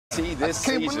See this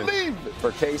season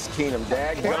for Case Keenum.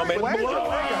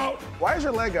 Why is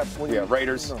your leg up?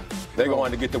 Raiders. They go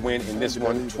on to get the win in this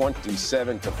one,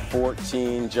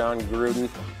 27-14. John Gruden.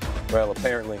 Well,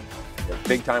 apparently,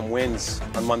 big-time wins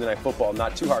on Monday Night Football.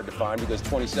 Not too hard to find because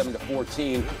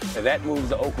 27-14, and that moves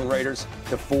the Oakland Raiders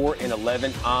to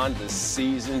 4-11 on the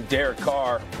season. Derek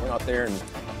Carr went out there and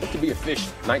looked to be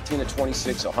efficient.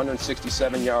 19-26,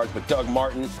 167 yards. But Doug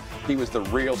Martin, he was the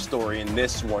real story in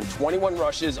this one. 21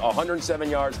 rushes, 107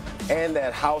 yards, and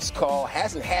that house call.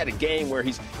 Hasn't had a game where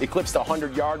he's eclipsed the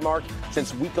 100-yard mark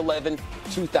since Week 11,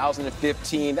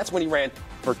 2015. That's when he ran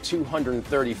for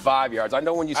 235 yards. I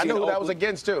know when you see I know who that was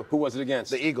against, too. Who was it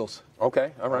against? The Eagles.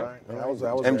 Okay, all right. That was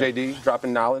MJD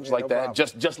dropping knowledge like that.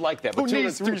 Just like that. Who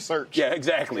needs research? Yeah,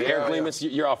 exactly. Eric Lemus,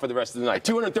 you're off for the rest of the night.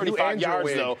 235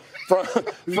 yards, though,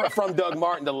 from Doug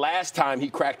Martin. The last time he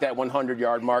cracked that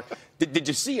 100-yard mark. Did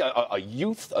you see a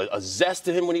youth, a zest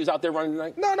to him when he was out there running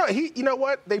tonight? No. You know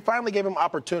what? They finally gave him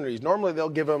opportunities. Normally they'll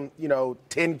give him,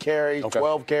 10 carries,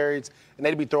 12 carries, and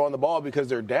they'd be throwing the ball because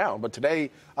they're down. But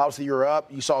today, obviously, you're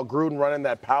up. You saw Gruden running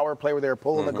that power play where they were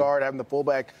pulling the guard, having the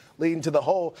fullback leading to the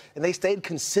hole, and they stayed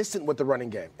consistent with the running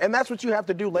game. And that's what you have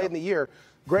to do late in the year.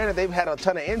 Granted, they've had a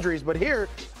ton of injuries, but here,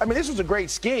 this was a great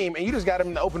scheme, and you just got him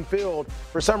in the open field.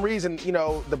 For some reason,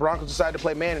 the Broncos decided to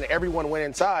play man, and everyone went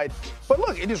inside. But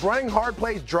look, it just running hard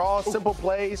plays, draws, simple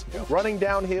plays, running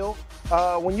downhill.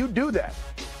 When you do that,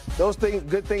 those things,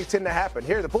 good things tend to happen.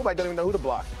 Here, the fullback doesn't even know who to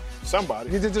block. Somebody.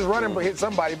 He's just running, but hit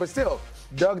somebody. But still,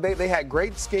 Doug, they had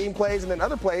great scheme plays, and then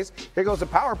other plays. Here goes the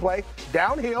power play,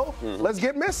 downhill. Let's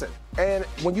get missing. And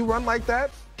when you run like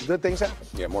that, good things happen.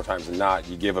 Yeah, more times than not,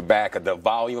 you give it back. The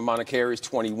volume amount of carries,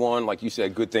 21. Like you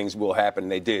said, good things will happen,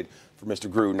 and they did for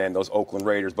Mr. Gruden and those Oakland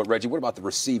Raiders. But, Reggie, what about the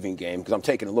receiving game? Because I'm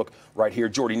taking a look right here.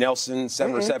 Jordy Nelson,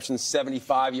 7 receptions,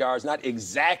 75 yards. Not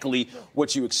exactly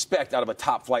what you expect out of a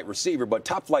top-flight receiver, but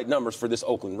top-flight numbers for this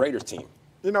Oakland Raiders team.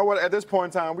 You know what? At this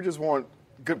point in time, we just want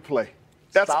good play.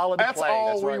 That's all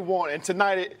we want. And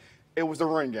tonight, it was the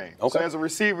run game. Okay. So as a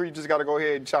receiver, you just got to go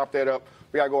ahead and chop that up.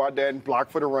 We got to go out there and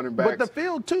block for the running backs. But the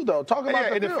field, too, though. Talk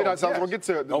about the field. That's what I'm going to get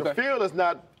to. The field is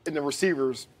not in the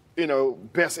receivers'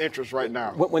 best interest right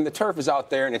now. When the turf is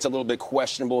out there and it's a little bit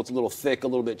questionable, it's a little thick, a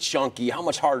little bit chunky, how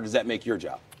much harder does that make your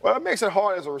job? Well, it makes it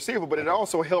hard as a receiver, but it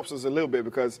also helps us a little bit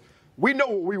because we know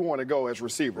where we want to go as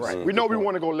receivers. Right. We know we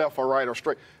want to go left or right or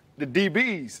straight. The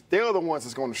DBs, they're the ones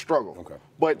that's going to struggle. Okay.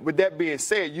 But with that being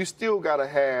said, you still got to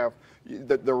have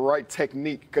the right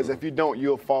technique because if you don't,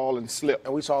 you'll fall and slip.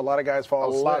 And we saw a lot of guys fall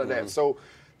and slip. A lot of that. So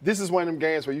this is one of them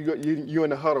games where you in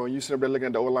the huddle and you sit up there looking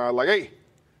at the O-line like, hey,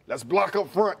 let's block up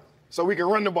front so we can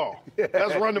run the ball.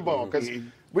 Let's run the ball because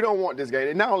we don't want this game.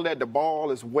 And not only that, the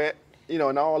ball is wet.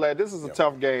 And all that. This is a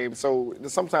tough game, so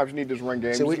sometimes you need this run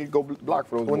game. So you need to go block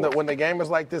for those. When the game is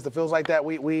like this, it feels like that.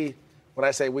 When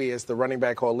I say we, it's the running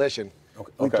back coalition.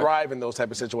 We thrive in those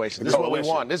type of situations. This is what we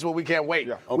want. This is what we can't wait.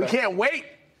 Yeah. We can't wait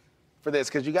for this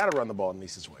because you got to run the ball in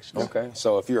these situations. Okay,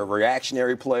 so if you're a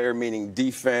reactionary player, meaning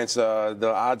defense,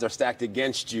 the odds are stacked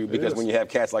against you because when you have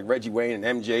cats like Reggie Wayne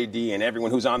and MJD and everyone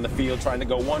who's on the field trying to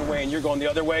go one way and you're going the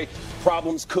other way,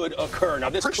 problems could occur. Now,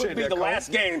 this could be the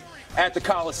last game at the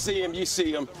Coliseum. You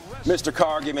see him, Mr.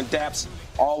 Carr giving daps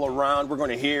all around. We're going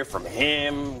to hear from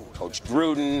him, Coach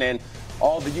Gruden, and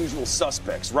all the usual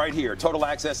suspects right here. Total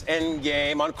Access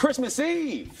Endgame on Christmas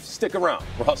Eve. Stick around.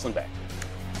 We're hustling back.